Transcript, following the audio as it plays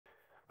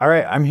All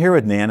right, I'm here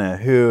with Nana,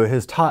 who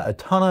has taught a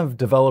ton of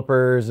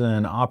developers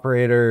and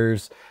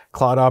operators,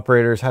 cloud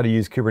operators, how to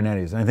use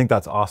Kubernetes. And I think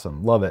that's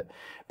awesome. Love it.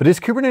 But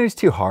is Kubernetes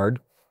too hard?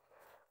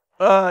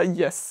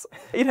 Yes.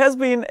 It has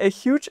been a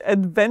huge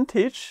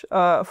advantage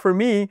for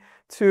me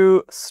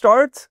to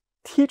start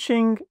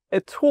teaching a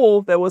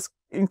tool that was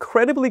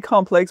incredibly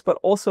complex, but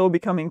also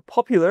becoming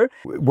popular.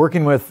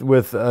 Working with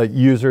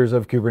users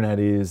of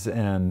Kubernetes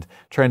and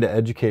trying to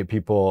educate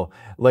people,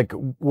 like,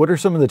 what are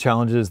some of the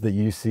challenges that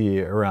you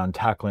see around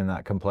tackling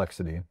that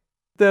complexity?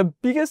 The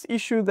biggest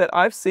issue that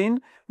I've seen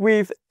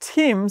with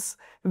teams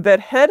that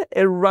had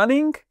a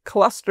running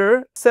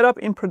cluster set up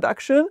in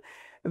production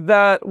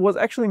that was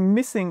actually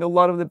missing a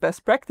lot of the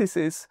best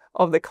practices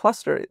of the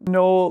cluster.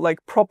 No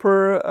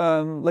proper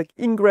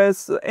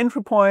Ingress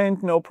entry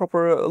point, no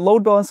proper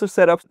load balancer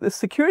setup. The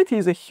security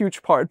is a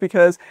huge part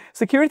because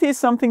security is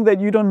something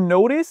that you don't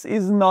notice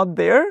is not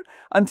there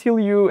until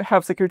you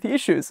have security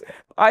issues.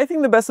 I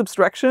think the best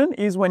abstraction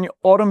is when you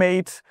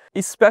automate,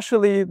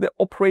 especially the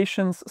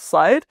operations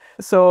side.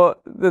 So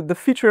the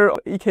feature of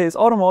EKS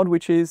Auto Mode,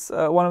 which is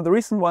one of the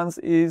recent ones,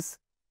 is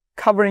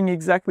covering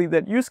exactly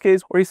that use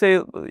case where you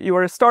say you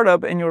are a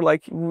startup and you're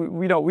like,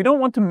 we don't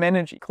want to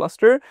manage a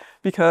cluster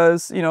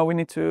because we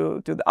need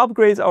to do the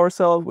upgrades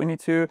ourselves. We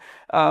need to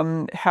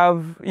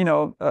have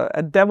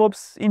a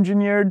DevOps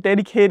engineer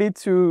dedicated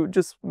to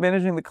just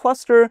managing the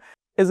cluster.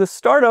 As a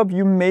startup,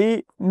 you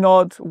may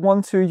not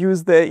want to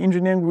use the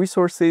engineering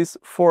resources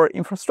for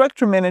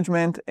infrastructure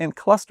management and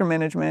cluster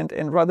management,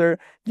 and rather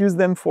use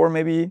them for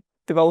maybe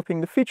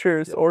developing the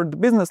features or the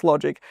business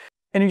logic.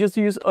 And you just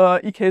use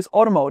EKS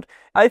Auto Mode.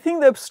 I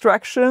think the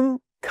abstraction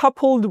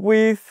coupled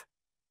with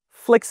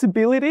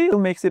flexibility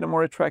makes it a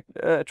more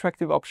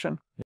attractive option.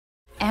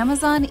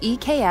 Amazon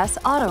EKS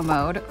Auto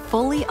Mode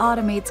fully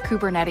automates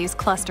Kubernetes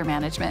cluster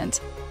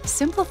management,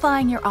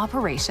 simplifying your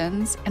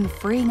operations and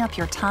freeing up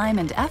your time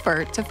and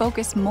effort to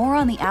focus more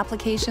on the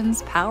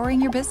applications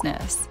powering your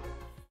business.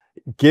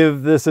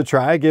 Give this a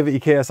try, give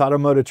EKS Auto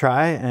Mode a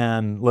try,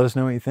 and let us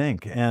know what you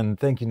think. And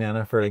thank you,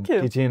 Nana, for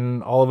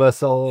teaching all of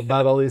us all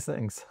about all these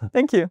things.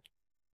 Thank you.